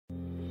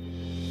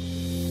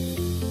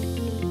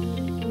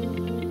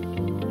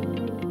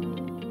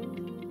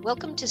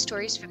Welcome to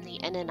Stories from the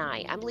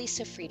NNI. I'm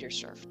Lisa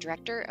Friedersdorf,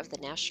 Director of the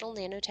National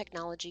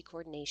Nanotechnology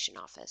Coordination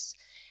Office.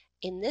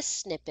 In this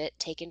snippet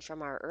taken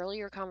from our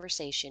earlier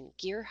conversation,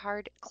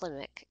 Gerhard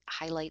Klimeck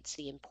highlights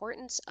the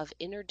importance of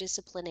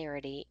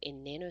interdisciplinarity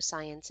in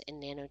nanoscience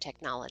and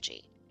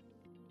nanotechnology.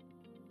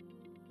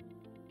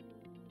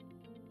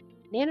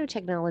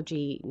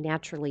 Nanotechnology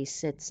naturally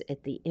sits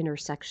at the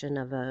intersection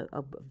of a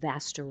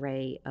vast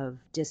array of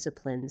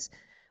disciplines.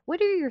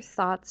 What are your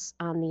thoughts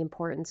on the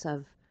importance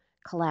of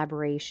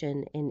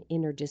collaboration and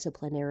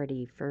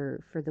interdisciplinarity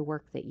for the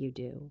work that you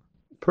do?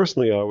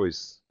 Personally, I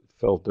always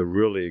felt the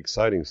really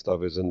exciting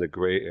stuff is in the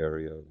gray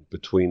area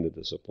between the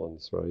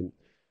disciplines, right?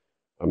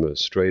 I'm a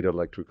straight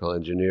electrical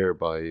engineer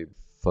by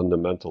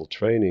fundamental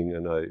training,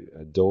 and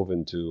I dove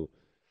into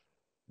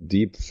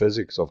deep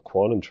physics of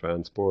quantum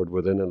transport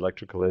within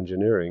electrical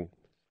engineering.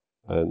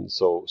 And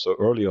so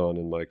early on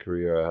in my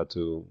career, I had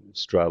to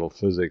straddle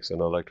physics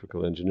and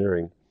electrical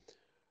engineering.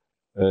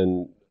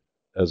 And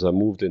as I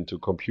moved into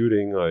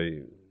computing,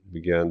 I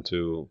began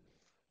to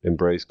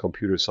embrace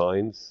computer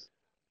science.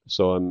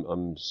 So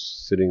I'm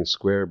sitting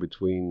square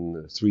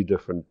between three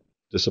different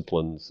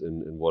disciplines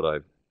in what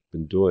I've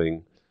been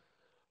doing.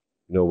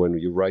 You know, when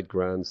you write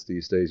grants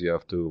these days, you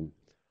have to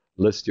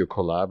list your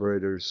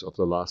collaborators of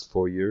the last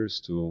 4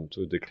 years to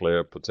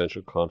declare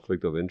potential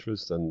conflict of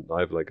interest, and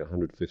I have like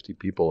 150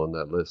 people on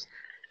that list.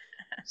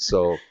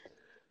 So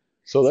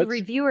that's,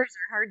 reviewers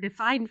are hard to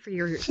find for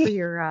your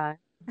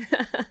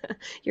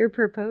your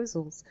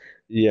proposals.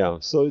 Yeah,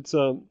 so it's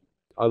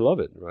I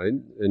love it, right?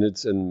 And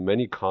it's in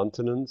many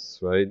continents,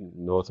 right?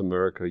 North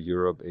America,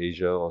 Europe,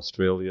 Asia,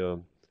 Australia,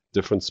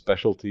 different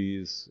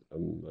specialties. I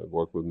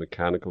work with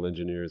mechanical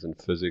engineers in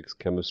physics,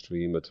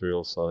 chemistry,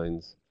 material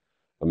science.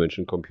 I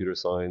mentioned computer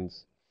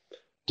science.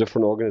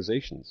 Different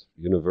organizations,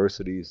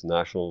 universities,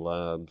 national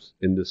labs,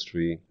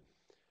 industry.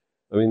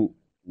 I mean,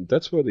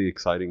 that's where the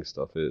exciting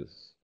stuff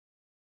is.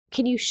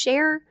 Can you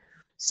share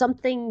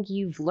something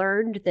you've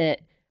learned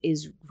that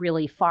is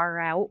really far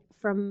out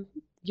from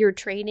your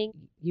training?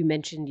 You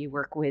mentioned you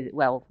work with,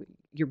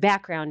 your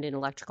background in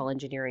electrical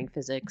engineering,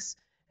 physics,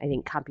 I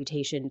think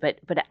computation, but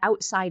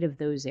outside of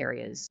those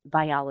areas,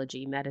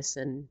 biology,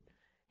 medicine,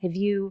 have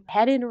you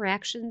had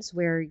interactions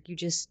where you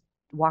just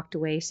walked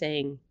away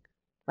saying,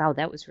 wow,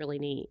 that was really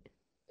neat?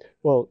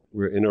 Well,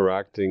 we're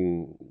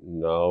interacting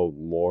now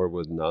more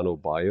with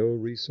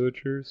nanobio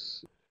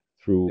researchers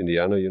through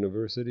Indiana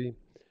University.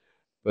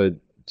 But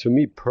to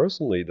me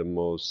personally, the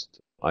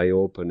most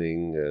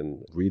eye-opening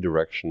and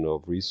redirection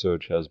of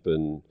research has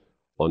been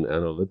on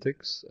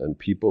analytics and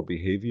people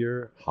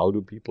behavior. How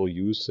do people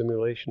use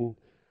simulation?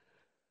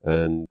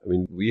 And I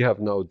mean, we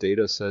have now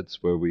data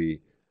sets where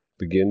we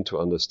begin to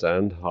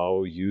understand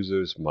how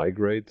users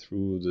migrate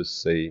through this,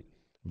 say,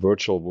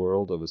 virtual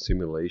world of a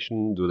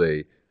simulation. Do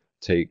they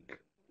take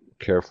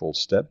careful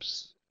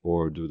steps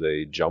or do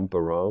they jump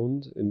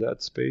around in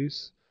that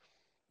space?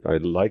 I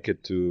like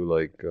it to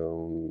like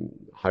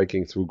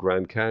hiking through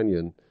Grand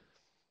Canyon.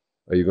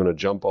 Are you going to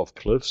jump off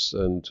cliffs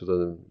and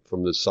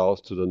from the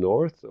south to the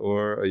north,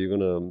 or are you going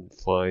to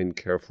find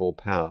careful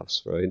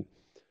paths, right?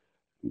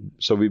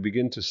 So we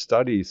begin to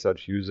study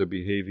such user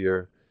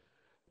behavior,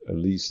 at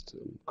least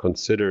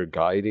consider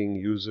guiding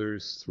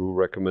users through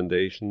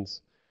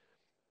recommendations,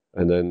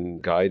 and then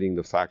guiding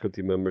the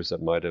faculty members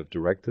that might have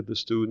directed the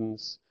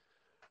students,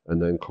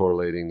 and then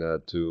correlating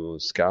that to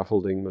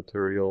scaffolding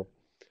material.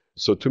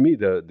 So to me,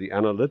 the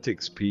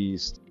analytics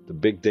piece, the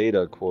big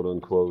data, quote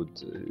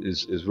unquote,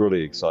 is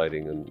really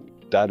exciting. And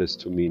that is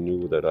to me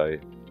new that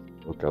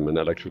I'm an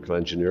electrical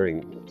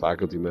engineering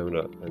faculty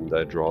member and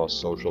I draw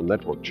social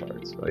network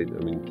charts, right?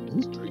 I mean,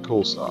 this is pretty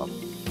cool stuff.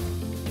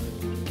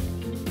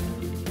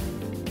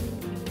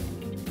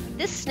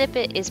 This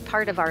snippet is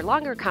part of our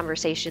longer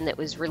conversation that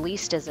was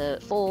released as a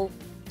full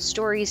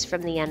Stories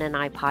from the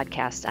NNI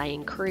podcast. I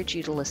encourage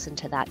you to listen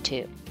to that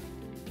too.